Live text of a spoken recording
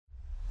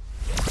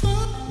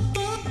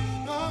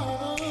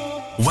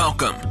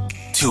Welcome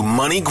to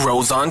Money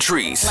Grows on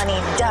Trees. Money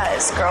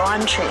does grow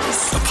on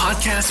trees. A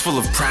podcast full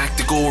of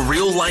practical,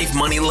 real-life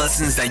money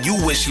lessons that you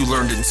wish you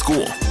learned in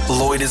school.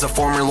 Lloyd is a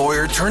former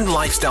lawyer turned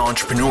lifestyle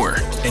entrepreneur.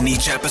 In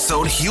each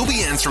episode, he'll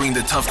be answering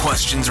the tough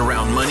questions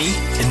around money,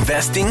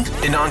 investing,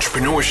 and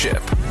entrepreneurship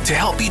to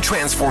help you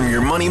transform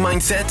your money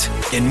mindset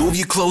and move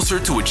you closer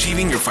to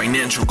achieving your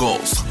financial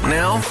goals.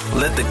 Now,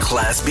 let the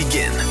class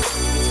begin.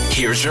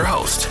 Here's your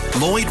host,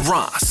 Lloyd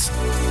Ross.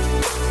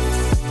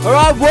 All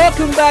right,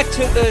 welcome back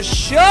to the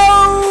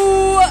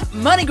show,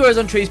 Money Grows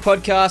on Trees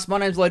podcast. My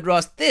name's Lloyd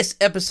Ross. This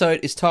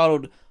episode is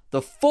titled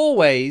The 4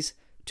 Ways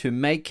to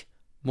Make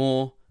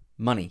More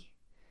Money.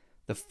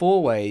 The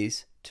 4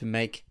 Ways to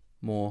Make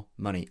More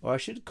Money. Or I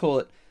should call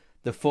it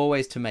The 4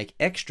 Ways to Make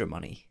Extra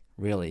Money,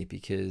 really,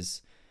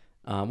 because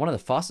one of the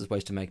fastest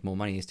ways to make more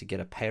money is to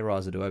get a pay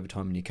rise or do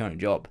overtime in your current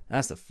job.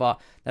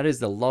 That is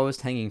the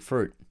lowest hanging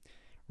fruit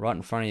right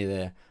in front of you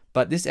there.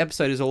 But this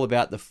episode is all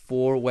about the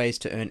 4 ways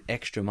to earn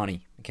extra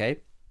money, okay?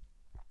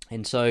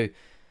 And so,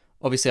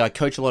 obviously, I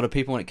coach a lot of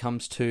people when it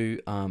comes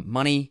to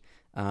money,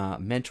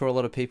 mentor a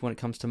lot of people when it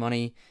comes to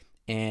money,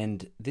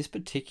 and this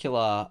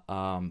particular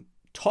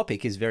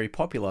topic is very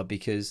popular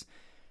because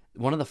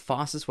one of the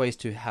fastest ways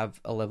to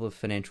have a level of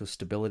financial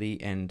stability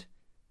and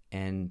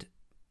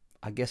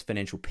I guess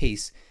financial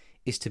peace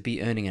is to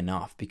be earning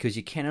enough, because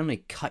you can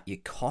only cut your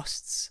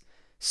costs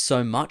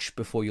so much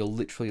before you're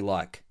literally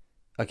like,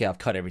 okay, I've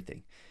cut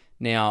everything.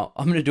 Now,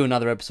 I'm going to do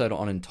another episode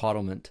on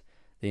entitlement,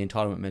 the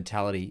entitlement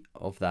mentality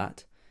of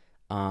that.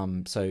 So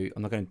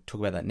I'm not going to talk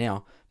about that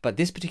now. But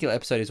this particular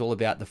episode is all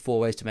about the 4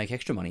 ways to make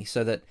extra money,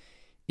 so that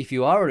if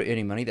you are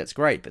earning money, that's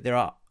great. But there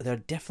are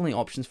definitely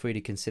options for you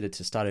to consider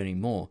to start earning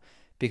more,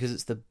 because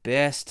it's the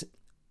best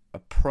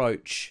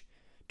approach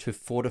to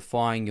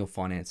fortifying your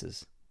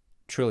finances.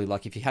 Truly,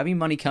 like if you're having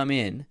money come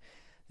in,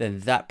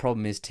 then that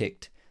problem is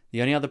ticked.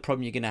 The only other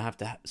problem you're going to have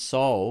to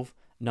solve,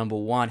 number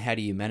one, how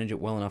do you manage it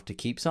well enough to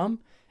keep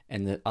some?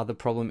 And the other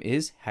problem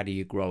is, how do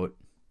you grow it?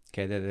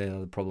 Okay, they're the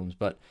other problems.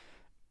 But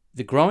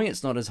the growing,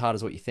 it's not as hard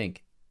as what you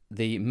think.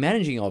 The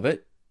managing of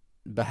it,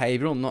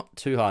 behavioral, not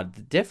too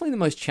hard. Definitely the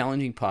most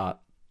challenging part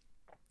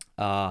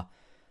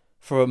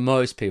for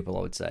most people, I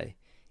would say,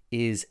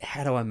 is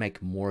how do I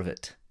make more of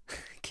it?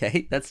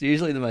 Okay, that's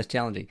usually the most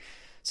challenging.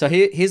 So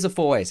here's the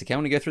 4 ways. Okay,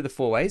 I'm going to go through the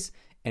 4 ways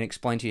and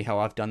explain to you how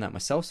I've done that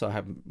myself. So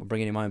I'm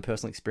bringing in my own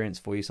personal experience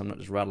for you, so I'm not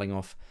just rattling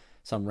off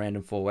some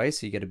random 4 ways,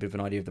 so you get a bit of an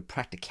idea of the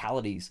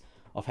practicalities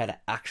of how to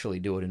actually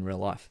do it in real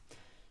life.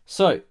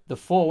 So, the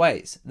 4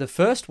 ways. The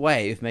first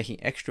way of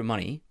making extra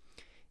money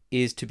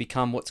is to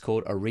become what's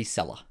called a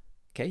reseller.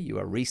 Okay, you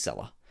are a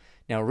reseller.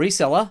 Now, a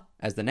reseller,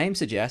 as the name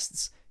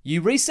suggests,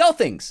 you resell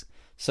things.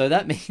 So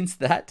that means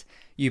that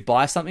you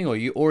buy something, or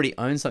you already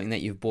own something that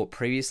you've bought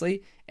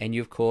previously, and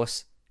you, of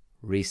course,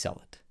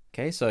 resell it.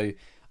 Okay, so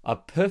a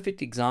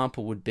perfect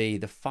example would be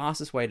the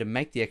fastest way to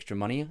make the extra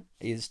money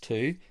is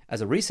to,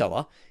 as a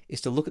reseller, is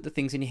to look at the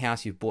things in your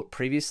house you've bought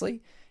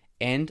previously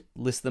and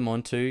list them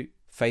onto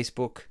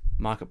Facebook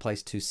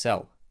Marketplace to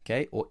sell,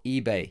 okay, or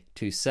eBay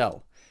to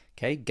sell,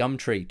 okay,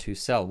 Gumtree to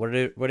sell,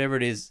 whatever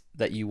it is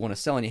that you want to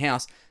sell in your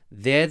house.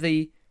 They're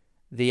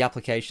the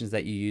applications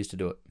that you use to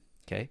do it,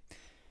 okay.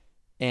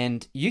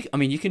 And you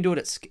can do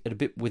it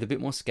with a bit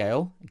more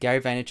scale.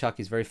 Gary Vaynerchuk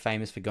is very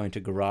famous for going to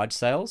garage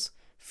sales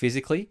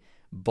physically,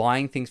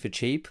 buying things for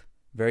cheap,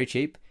 very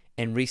cheap,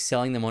 and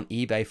reselling them on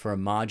eBay for a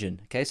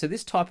margin. Okay, so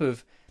this type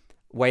of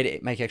way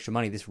to make extra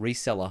money, this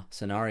reseller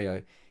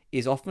scenario,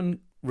 is often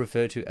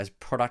referred to as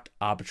product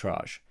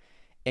arbitrage.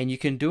 And you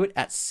can do it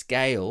at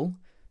scale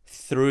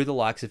through the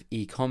likes of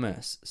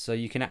e-commerce. So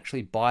you can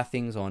actually buy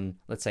things on,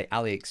 let's say,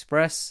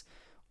 AliExpress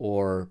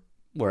or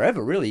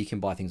wherever, really. You can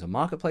buy things on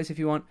Marketplace if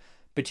you want,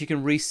 but you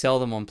can resell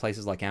them on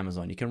places like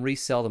Amazon. You can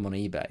resell them on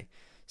eBay.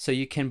 So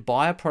you can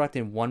buy a product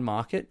in one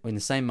market, or in the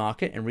same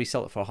market, and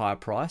resell it for a higher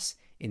price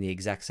in the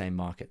exact same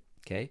market,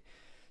 okay?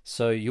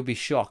 So you'll be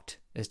shocked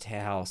as to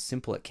how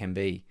simple it can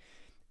be.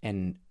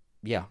 And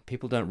yeah,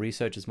 people don't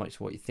research as much as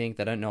what you think.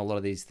 They don't know a lot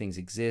of these things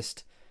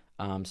exist.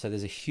 So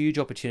there's a huge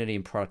opportunity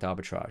in product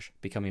arbitrage,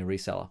 becoming a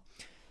reseller.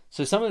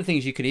 So some of the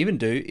things you could even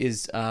do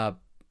is, I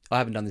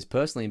haven't done this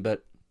personally,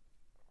 but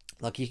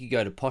like you could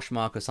go to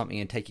Poshmark or something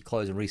and take your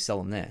clothes and resell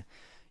them there.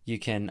 You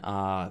can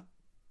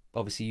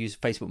obviously use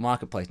Facebook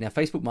Marketplace. Now,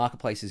 Facebook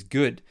Marketplace is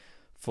good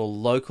for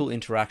local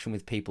interaction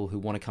with people who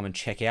want to come and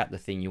check out the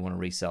thing you want to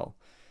resell.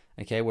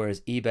 Okay,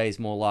 whereas eBay is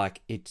more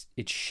like it's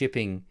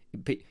shipping.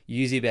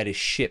 Use eBay to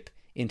ship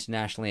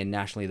internationally and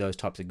nationally those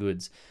types of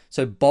goods.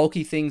 So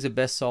bulky things are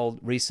best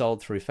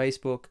resold through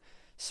Facebook.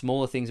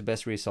 Smaller things are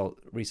best resold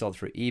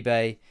through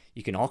eBay.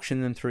 You can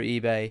auction them through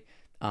eBay.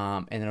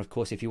 And then, of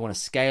course, if you want to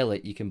scale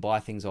it, you can buy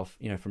things off,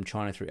 from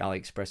China through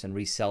AliExpress and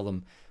resell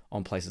them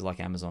on places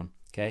like Amazon.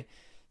 Okay,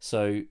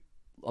 so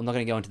I'm not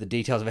going to go into the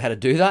details of how to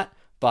do that,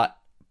 but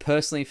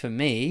personally for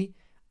me,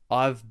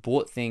 I've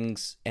bought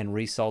things and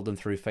resold them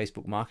through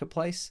Facebook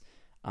Marketplace.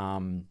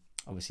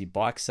 Obviously,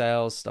 bike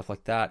sales, stuff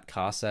like that,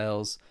 car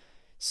sales.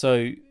 So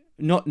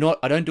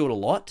I don't do it a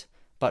lot,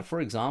 but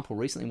for example,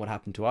 recently what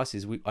happened to us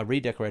is I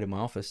redecorated my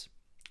office.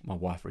 my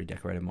wife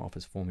redecorated my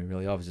office for me,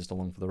 really. I was just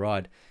along for the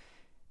ride.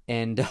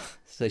 And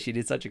so she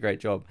did such a great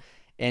job.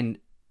 And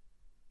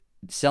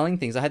selling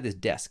things, I had this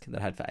desk that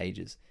I had for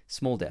ages,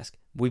 small desk.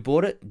 We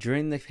bought it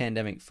during the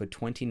pandemic for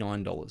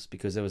 $29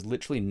 because there was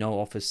literally no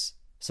office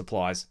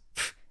supplies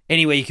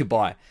anywhere you could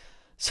buy.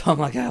 So I'm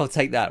like, I'll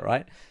take that,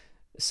 right?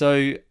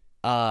 So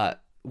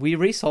we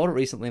resold it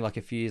recently, like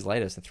a few years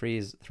later, so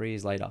 3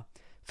 years later,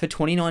 for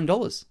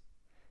 $29.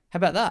 How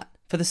about that?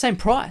 For the same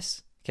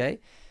price, okay?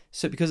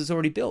 So because it's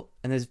already built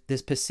and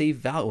there's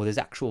perceived value, or there's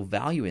actual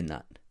value in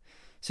that.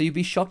 So you'd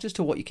be shocked as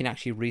to what you can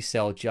actually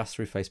resell just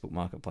through Facebook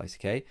Marketplace,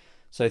 okay?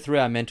 So through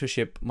my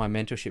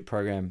mentorship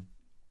program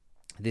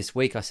this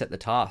week, I set the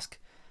task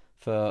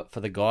for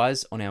the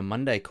guys on our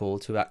Monday call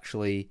to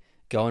actually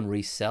go and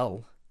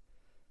resell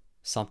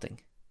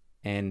something.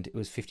 And it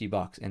was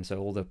 $50. And so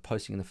all the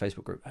posting in the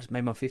Facebook group, I just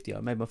made my 50,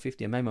 I made my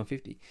 50, I made my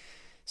 50.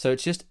 So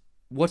it's just,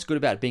 what's good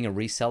about being a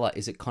reseller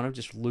is it kind of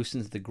just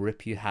loosens the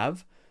grip you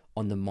have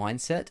on the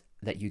mindset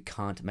that you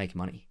can't make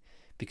money.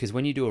 Because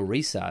when you do a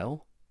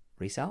resale,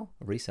 you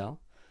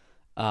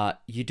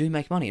do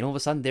make money. And all of a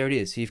sudden, there it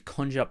is. So you've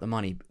conjured up the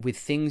money with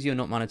things you're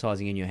not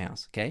monetizing in your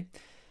house, okay?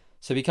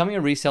 So becoming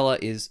a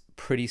reseller is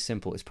pretty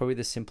simple. It's probably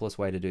the simplest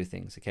way to do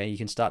things, okay? You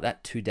can start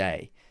that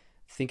today.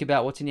 Think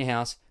about what's in your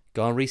house,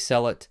 go and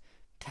resell it.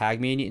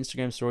 Tag me in your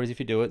Instagram stories if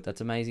you do it.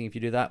 That's amazing. If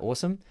you do that,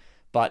 awesome.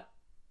 But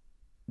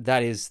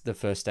that is the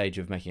first stage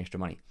of making extra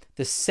money.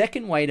 The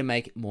second way to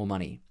make more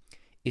money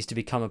is to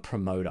become a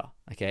promoter,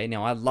 okay?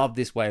 Now, I love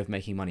this way of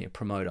making money, a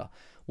promoter.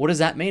 What does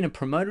that mean? A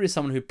promoter is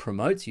someone who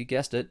promotes, you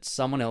guessed it,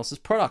 someone else's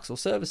products or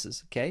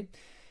services, okay?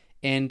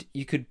 And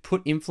you could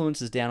put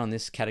influencers down on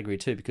this category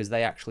too, because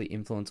they actually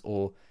influence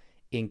or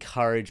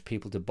encourage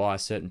people to buy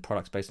certain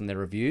products based on their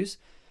reviews.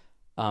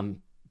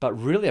 But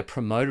really a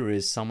promoter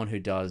is someone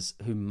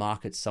who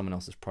markets someone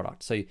else's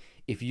product. So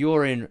if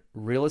you're in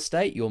real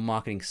estate, you're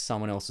marketing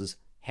someone else's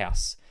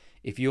house.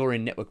 If you're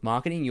in network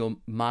marketing, you're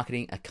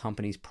marketing a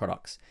company's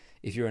products.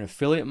 If you're in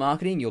affiliate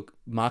marketing, you're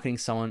marketing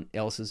someone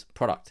else's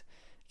product,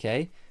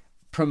 okay?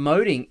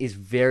 Promoting is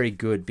very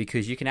good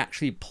because you can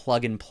actually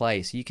plug and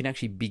play. So you can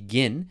actually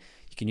begin,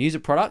 you can use a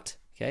product,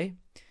 okay?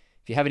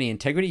 If you have any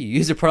integrity, you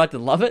use a product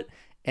and love it.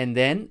 And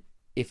then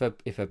if a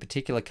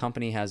particular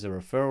company has a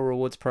referral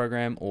rewards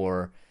program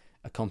or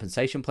a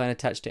compensation plan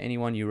attached to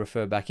anyone you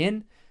refer back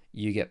in,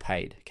 you get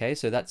paid, okay?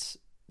 So that's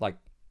like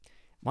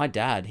my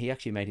dad, he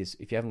actually made his,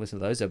 if you haven't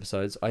listened to those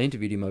episodes, I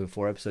interviewed him over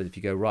 4 episodes. If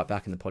you go right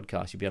back in the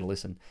podcast, you'll be able to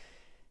listen.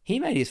 He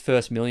made his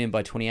first $1 million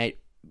by 28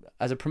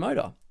 as a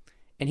promoter.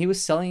 And he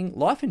was selling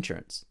life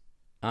insurance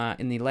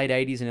in the late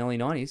 80s and early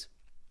 90s.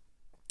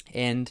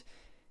 And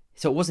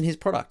so it wasn't his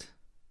product,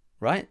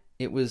 right?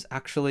 It was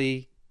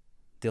actually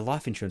the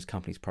life insurance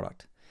company's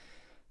product.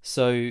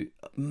 So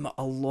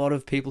a lot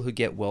of people who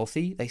get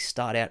wealthy, they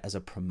start out as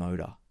a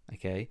promoter,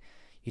 okay?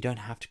 You don't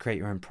have to create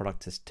your own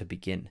product to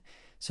begin.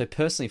 So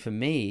personally for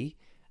me,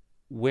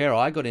 where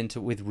I got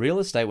into with real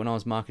estate, when I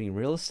was marketing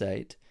real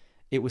estate,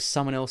 it was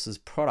someone else's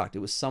product. It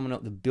was someone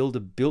else, the builder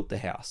built the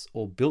house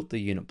or built the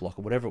unit block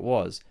or whatever it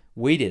was.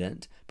 We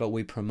didn't, but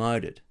we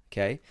promoted,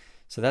 okay?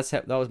 So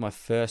that was my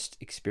first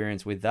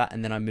experience with that.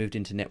 And then I moved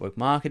into network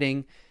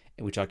marketing,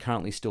 which I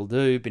currently still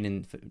do, been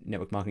in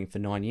network marketing for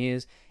 9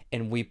 years,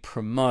 and we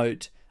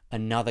promote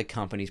another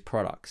company's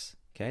products,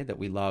 okay, that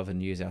we love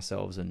and use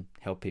ourselves and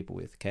help people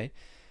with, okay?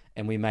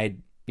 And we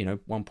made,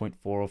 $1.4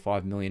 or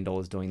 $5 million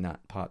doing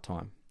that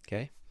part-time,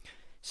 okay?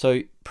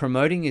 So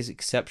promoting is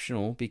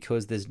exceptional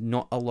because there's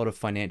not a lot of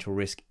financial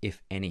risk,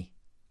 if any,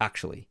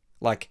 actually.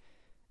 There's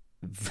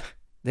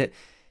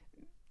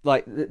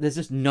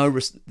just no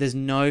risk.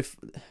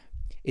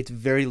 It's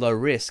very low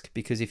risk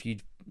because if you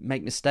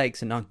make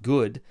mistakes and aren't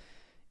good,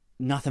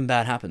 nothing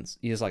bad happens.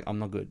 You're just like, I'm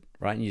not good,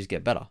 right? And you just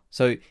get better.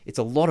 So it's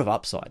a lot of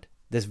upside.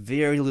 There's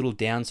very little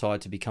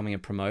downside to becoming a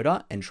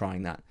promoter and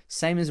trying that.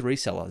 Same as a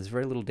reseller. There's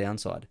very little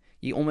downside.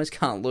 You almost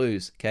can't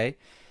lose, okay?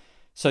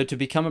 So to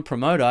become a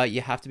promoter,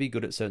 you have to be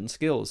good at certain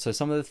skills. So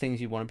some of the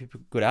things you want to be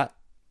good at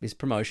is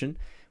promotion,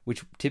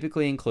 which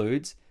typically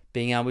includes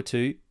being able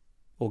to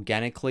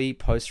organically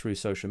post through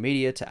social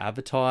media, to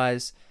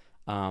advertise,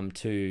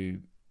 to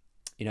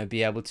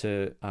be able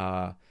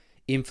to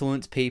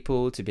influence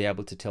people, to be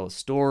able to tell a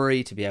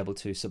story, to be able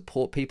to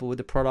support people with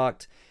the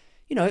product,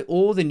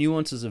 all the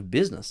nuances of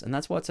business. And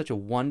that's why it's such a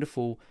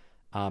wonderful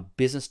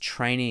business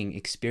training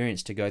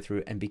experience to go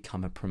through and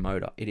become a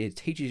promoter. It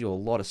teaches you a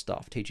lot of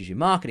stuff. It teaches you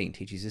marketing,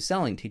 teaches you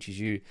selling, teaches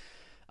you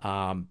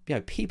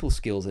people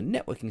skills and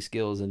networking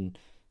skills and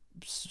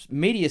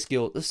media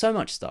skills. There's so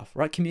much stuff,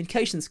 right?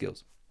 Communication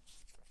skills.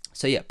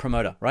 So yeah,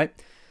 promoter, right?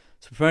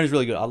 So promoter is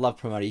really good. I love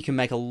promoter. You can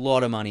make a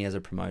lot of money as a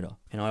promoter,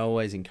 and I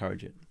always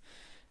encourage it.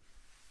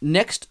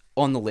 Next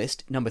on the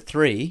list, number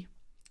 3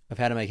 of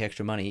how to make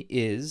extra money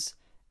is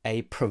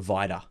a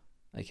provider.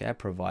 Okay, a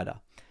provider.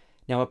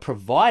 Now, a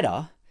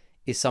provider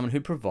is someone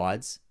who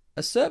provides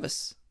a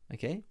service,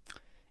 okay?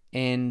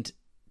 And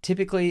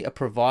typically, a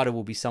provider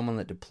will be someone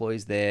that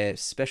deploys their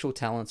special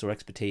talents or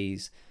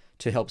expertise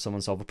to help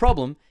someone solve a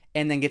problem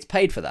and then gets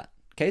paid for that,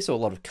 okay? So a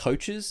lot of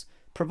coaches,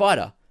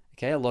 provider.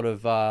 Okay, a lot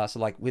of, so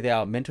like with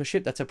our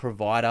mentorship, that's a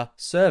provider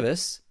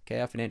service, okay,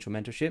 our financial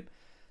mentorship,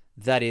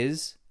 that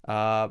is,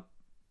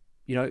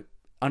 you know,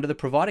 under the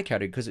provider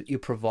category because you're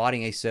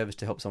providing a service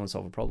to help someone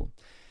solve a problem.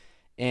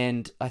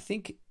 And I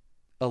think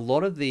a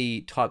lot of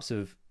the types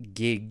of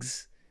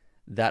gigs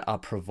that are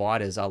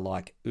providers are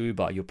like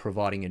Uber. You're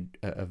providing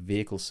a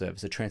vehicle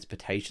service, a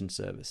transportation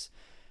service.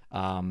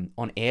 On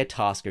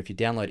Airtasker, if you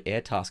download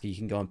Airtasker, you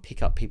can go and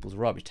pick up people's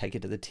rubbish, take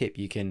it to the tip.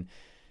 You can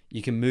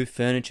move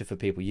furniture for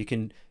people. You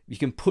can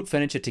put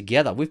furniture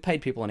together. We've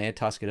paid people on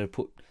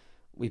Airtasker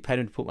we paid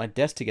them to put my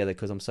desk together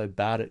because I'm so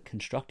bad at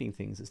constructing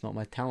things. It's not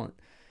my talent.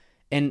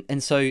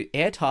 And so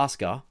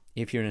Airtasker,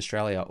 if you're in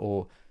Australia,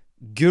 or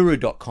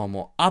Guru.com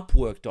or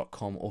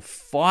Upwork.com or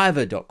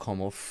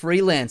Fiverr.com or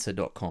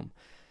Freelancer.com,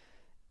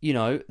 you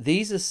know,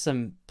 these are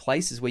some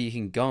places where you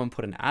can go and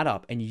put an ad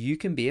up and you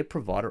can be a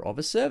provider of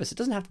a service. It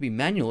doesn't have to be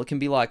manual. It can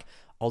be like,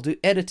 I'll do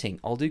editing,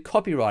 I'll do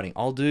copywriting,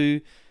 I'll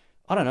do,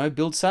 I don't know,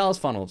 build sales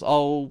funnels,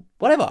 I'll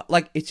whatever.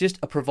 Like, it's just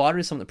a provider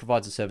is someone that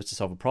provides a service to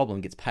solve a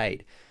problem, gets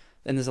paid.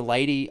 And there's a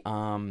lady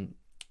in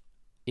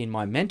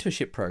my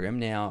mentorship program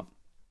now.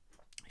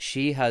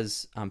 She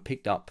has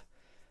picked up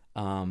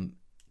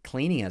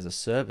cleaning as a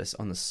service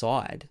on the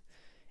side.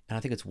 And I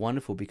think it's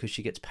wonderful because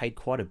she gets paid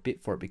quite a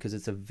bit for it because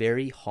it's a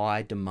very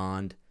high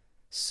demand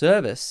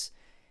service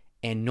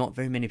and not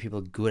very many people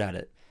are good at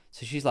it.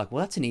 So she's like,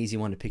 well, that's an easy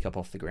one to pick up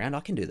off the ground. I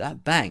can do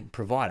that. Bang,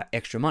 provider,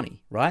 extra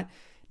money, right?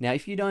 Now,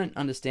 if you don't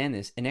understand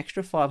this, an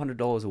extra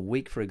 $500 a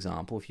week, for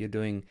example, if you're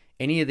doing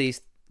any of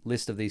these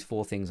list of these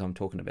 4 things I'm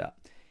talking about,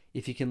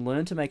 if you can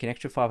learn to make an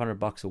extra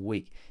 $500 a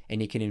week and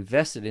you can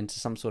invest it into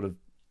some sort of,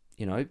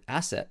 you know,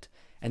 asset,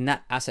 and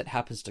that asset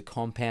happens to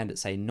compound at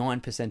say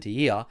 9% a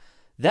year,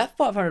 that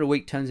 $500 a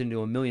week turns into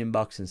 $1 million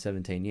in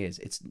 17 years.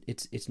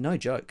 It's no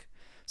joke.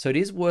 So it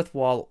is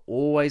worthwhile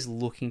always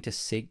looking to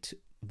seek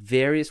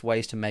various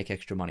ways to make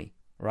extra money,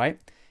 right?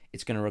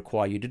 It's going to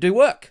require you to do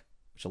work,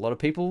 which a lot of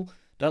people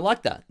don't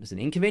like that. It's an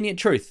inconvenient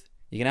truth.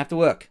 You're going to have to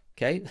work,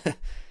 okay?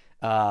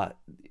 I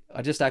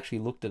just actually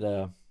looked at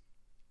I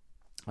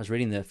was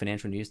reading the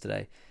financial news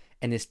today,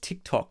 and this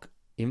TikTok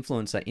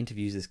influencer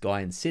interviews this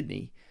guy in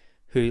Sydney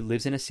who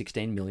lives in a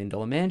 $16 million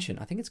mansion.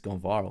 I think it's gone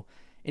viral.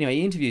 Anyway,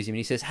 he interviews him and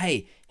he says,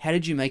 hey, how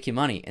did you make your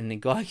money? And the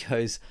guy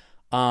goes,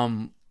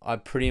 I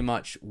pretty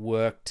much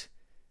worked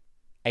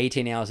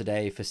 18 hours a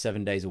day for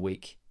 7 days a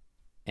week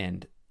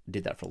and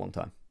did that for a long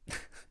time.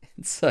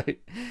 So I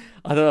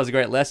thought that was a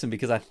great lesson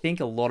because I think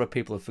a lot of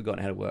people have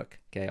forgotten how to work.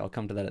 Okay, I'll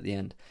come to that at the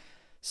end.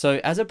 So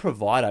as a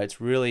provider,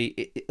 it's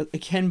really,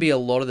 it can be a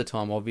lot of the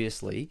time,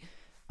 obviously,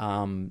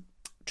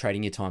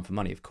 trading your time for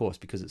money, of course,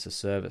 because it's a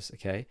service,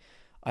 okay?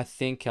 I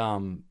think,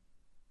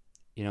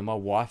 you know, my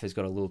wife has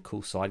got a little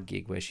cool side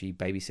gig where she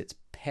babysits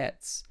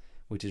pets,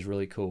 which is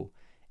really cool.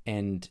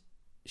 And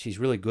she's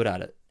really good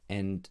at it.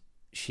 And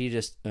she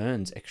just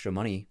earns extra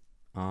money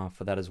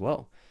for that as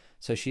well.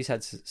 So she's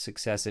had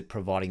success at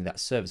providing that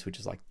service, which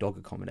is like dog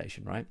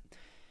accommodation, right?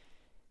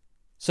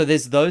 So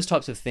there's those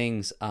types of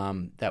things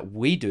that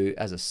we do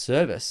as a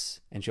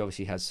service. And she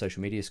obviously has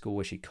social media school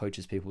where she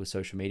coaches people with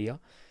social media.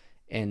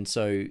 And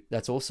so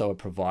that's also a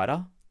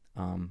provider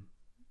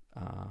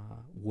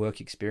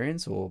work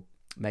experience or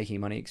making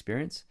money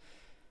experience.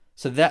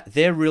 So that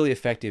they're really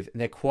effective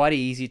and they're quite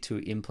easy to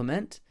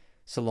implement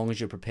so long as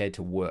you're prepared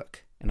to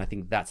work. And I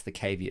think that's the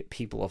caveat.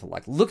 People often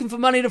like looking for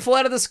money to fall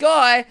out of the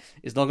sky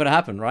is not going to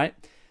happen, right?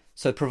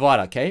 So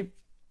provider, okay?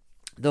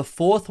 The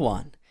 4th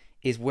one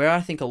is where I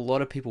think a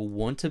lot of people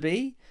want to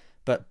be,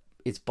 but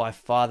it's by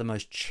far the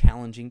most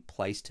challenging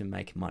place to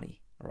make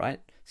money, all right?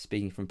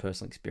 Speaking from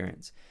personal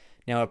experience.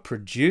 Now, a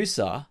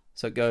producer,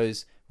 so it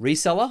goes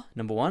reseller,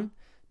 number 1.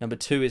 Number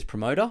 2 is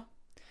promoter.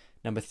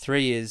 Number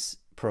 3 is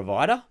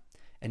provider.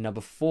 And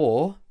number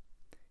 4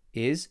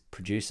 is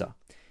producer.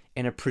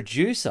 And a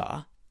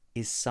producer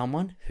is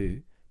someone who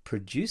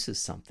produces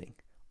something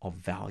of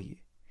value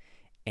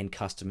and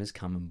customers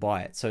come and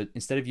buy it. So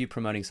instead of you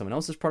promoting someone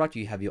else's product,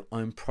 you have your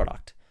own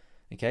product,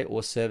 okay,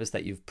 or service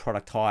that you've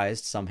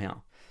productized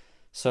somehow.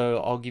 So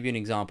I'll give you an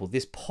example.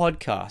 This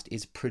podcast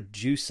is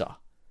producer,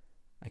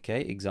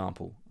 okay,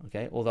 example,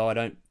 okay, although I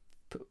don't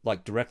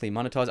like directly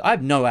monetize. I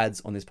have no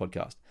ads on this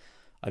podcast.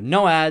 I have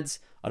no ads.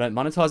 I don't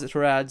monetize it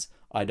through ads.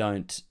 I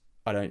don't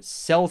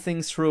sell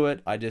things through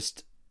it. I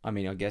guess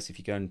if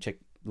you go and check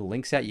the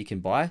links out, you can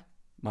buy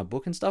my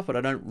book and stuff, but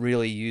I don't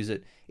really use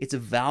it. It's a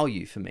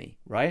value for me,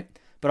 right?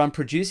 But I'm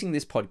producing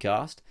this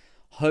podcast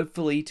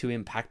hopefully to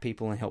impact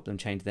people and help them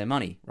change their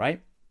money,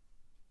 right?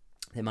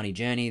 Their money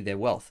journey, their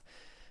wealth.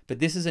 But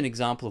this is an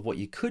example of what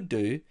you could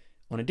do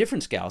on a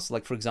different scale. So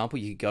like, for example,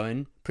 you could go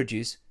and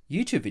produce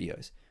YouTube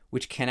videos,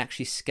 which can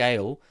actually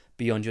scale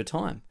beyond your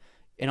time.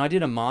 And I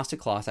did a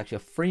masterclass, actually a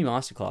free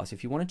masterclass.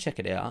 If you want to check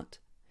it out,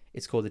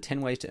 it's called the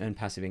 10 Ways to Earn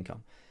Passive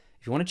Income.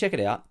 If you want to check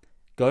it out,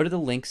 go to the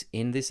links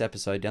in this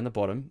episode down the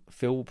bottom.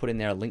 Phil will put in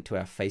there a link to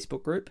our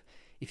Facebook group.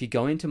 If you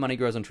go into Money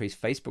Grows on Trees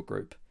Facebook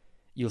group,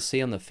 you'll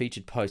see on the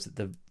featured post that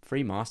the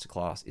free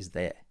masterclass is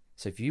there.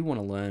 So if you want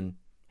to learn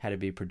how to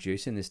be a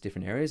producer in these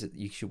different areas,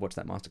 you should watch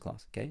that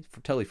masterclass, okay? It's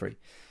totally free.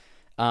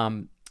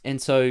 And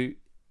so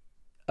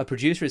A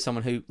producer is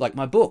someone who, like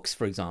my books,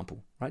 for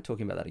example, right?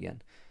 Talking about that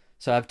again.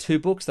 So I have 2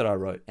 books that I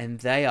wrote, and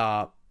they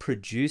are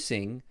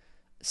producing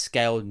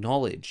scaled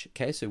knowledge.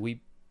 Okay, so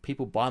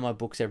people buy my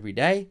books every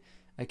day,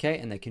 okay,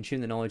 and they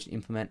consume the knowledge,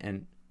 implement,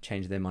 and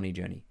change their money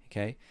journey.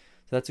 Okay,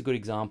 so that's a good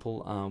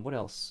example. What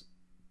else?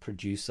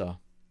 Producer.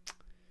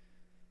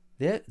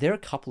 There are a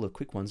couple of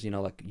quick ones,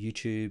 like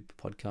YouTube,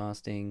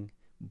 podcasting,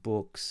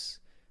 books,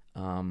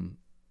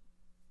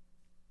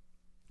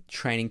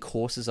 training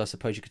courses, I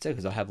suppose you could say,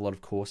 because I have a lot of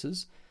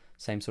courses,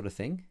 same sort of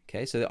thing.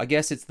 Okay, so I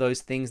guess it's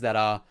those things that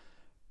are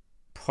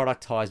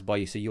productized by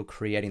you, so you're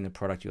creating the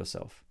product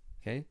yourself.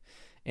 Okay,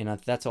 and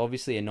that's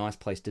obviously a nice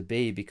place to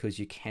be because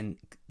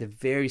they're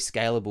very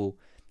scalable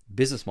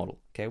business model.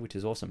 Okay, which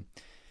is awesome.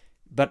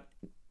 But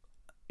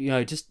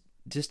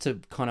just to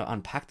kind of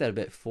unpack that a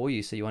bit for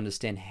you, so you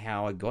understand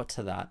how I got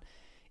to that.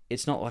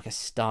 It's not like I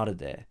started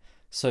there.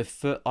 So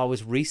I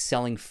was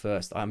reselling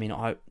first.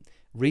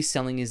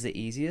 Reselling is the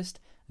easiest.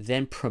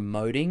 Then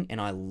promoting,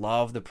 and I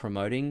love the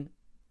promoting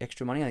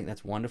extra money. I think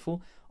that's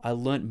wonderful. I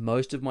learned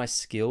most of my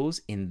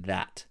skills in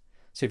that.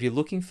 So if you're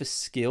looking for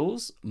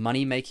skills,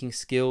 money-making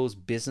skills,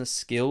 business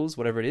skills,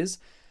 whatever it is,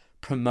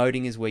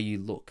 promoting is where you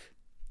look.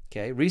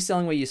 Okay,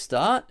 reselling where you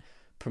start,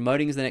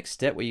 promoting is the next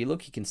step where you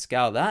look. You can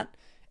scale that.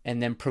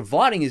 And then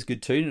providing is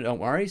good too, don't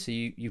worry. So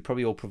you're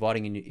probably all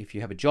providing, and if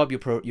you have a job,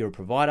 you're a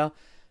provider,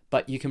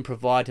 but you can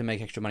provide to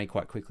make extra money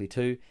quite quickly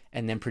too.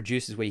 And then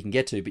produce is where you can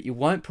get to, but you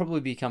won't probably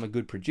become a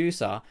good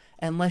producer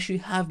unless you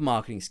have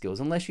marketing skills,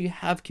 unless you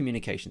have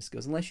communication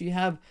skills, unless you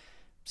have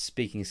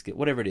speaking skills,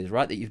 whatever it is,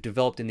 right, that you've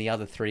developed in the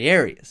other 3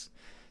 areas.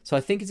 So I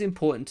think it's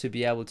important to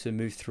be able to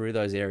move through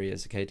those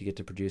areas, okay, to get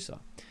to producer.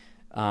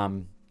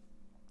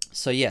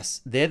 So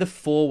yes, they're the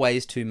 4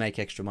 ways to make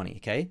extra money,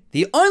 okay?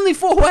 The only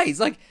 4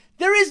 ways,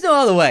 there is no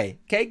other way,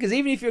 okay? Because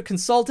even if you're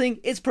consulting,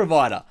 it's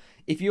provider.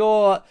 If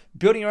you're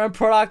building your own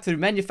product through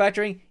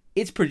manufacturing,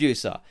 it's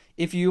producer.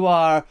 If you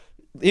are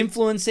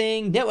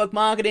influencing, network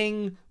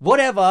marketing,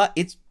 whatever,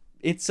 it's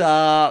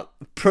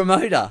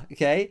promoter,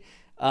 okay?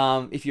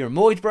 If you're a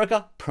mortgage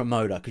broker,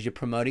 promoter, because you're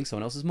promoting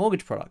someone else's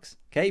mortgage products,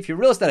 okay? If you're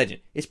a real estate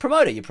agent, it's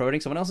promoter. You're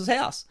promoting someone else's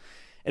house.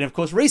 And of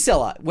course,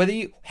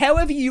 reseller,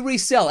 however you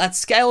resell at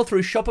scale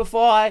through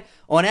Shopify,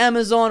 on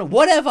Amazon,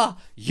 whatever,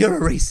 you're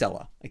a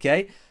reseller,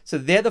 okay? So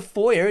they're the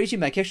 4 areas you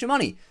make extra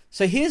money.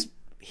 So here's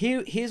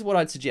what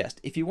I'd suggest.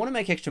 If you want to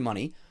make extra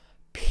money,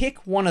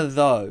 pick one of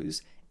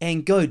those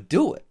and go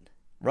do it,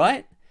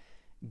 right?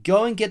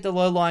 Go and get the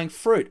low-lying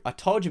fruit. I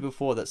told you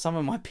before that some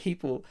of my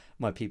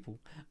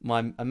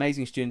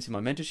amazing students in my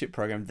mentorship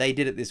program, they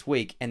did it this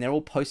week, and they're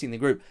all posting in the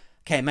group,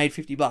 okay, made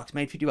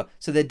 $50.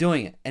 So they're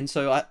doing it. And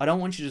so I don't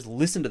want you to just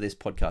listen to this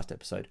podcast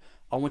episode.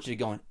 I want you to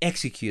go and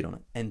execute on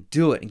it and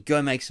do it and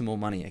go make some more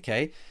money,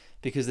 okay?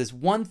 Because there's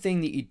one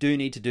thing that you do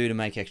need to do to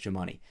make extra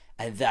money,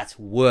 and that's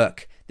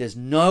work. There's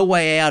no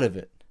way out of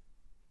it.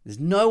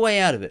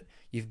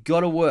 You've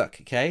got to work,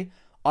 okay?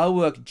 I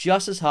work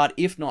just as hard,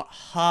 if not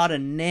harder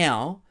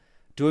now,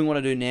 doing what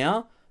I do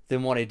now,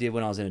 than what I did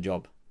when I was in a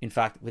job. In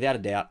fact, without a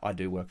doubt, I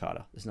do work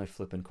harder. There's no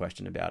flipping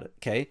question about it,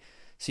 okay?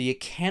 So you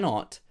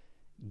cannot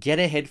get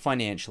ahead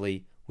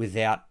financially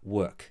without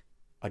work.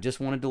 I just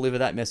want to deliver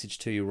that message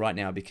to you right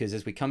now, because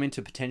as we come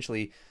into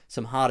potentially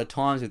some harder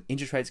times with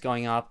interest rates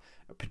going up,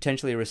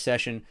 potentially a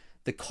recession,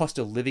 the cost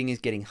of living is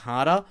getting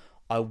harder.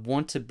 I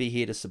want to be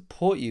here to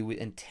support you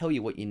and tell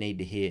you what you need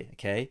to hear,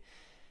 okay?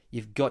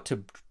 You've got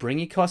to bring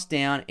your costs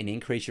down and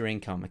increase your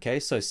income, okay?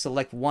 So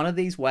select one of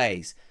these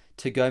ways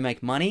to go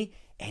make money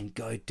and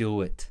go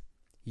do it.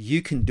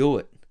 You can do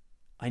it.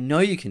 I know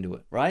you can do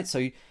it, right?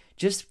 So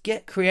just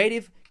get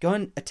creative. Go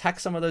and attack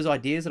some of those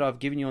ideas that I've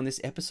given you on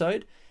this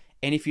episode.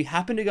 And if you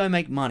happen to go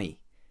make money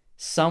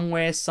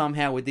somewhere,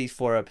 somehow with these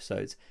 4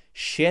 episodes,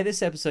 share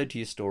this episode to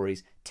your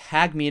stories.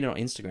 Tag me in it on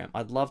Instagram.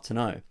 I'd love to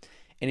know.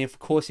 And of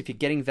course, if you're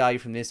getting value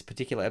from this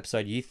particular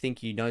episode, you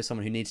think you know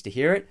someone who needs to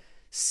hear it,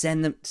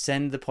 send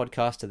the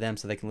podcast to them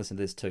so they can listen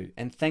to this too.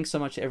 And thanks so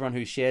much to everyone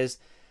who shares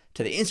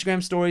to the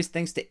Instagram stories.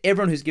 Thanks to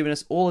everyone who's given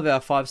us all of our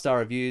 5-star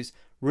reviews.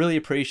 Really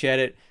appreciate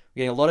it.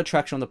 We're getting a lot of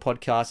traction on the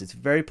podcast. It's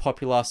very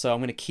popular, so I'm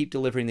going to keep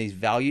delivering these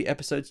value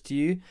episodes to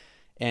you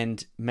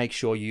and make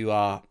sure you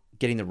are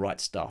getting the right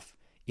stuff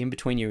in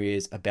between your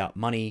ears about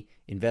money,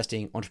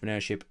 investing,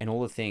 entrepreneurship, and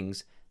all the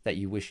things that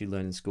you wish you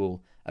learned in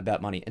school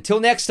about money. Until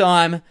next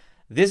time,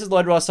 this is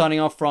Lloyd Ross signing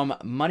off from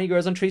Money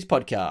Grows on Trees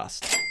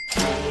podcast.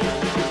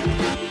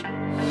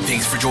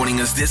 Thanks for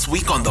joining us this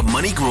week on the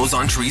Money Grows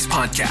on Trees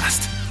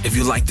podcast. If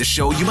you like the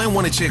show, you might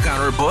want to check out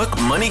our book,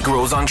 Money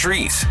Grows on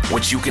Trees,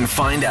 which you can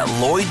find at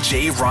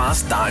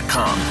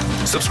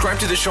LloydJRoss.com. Subscribe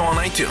to the show on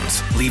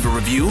iTunes, leave a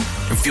review,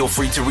 and feel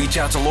free to reach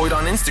out to Lloyd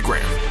on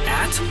Instagram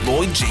at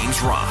Lloyd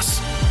James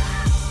Ross.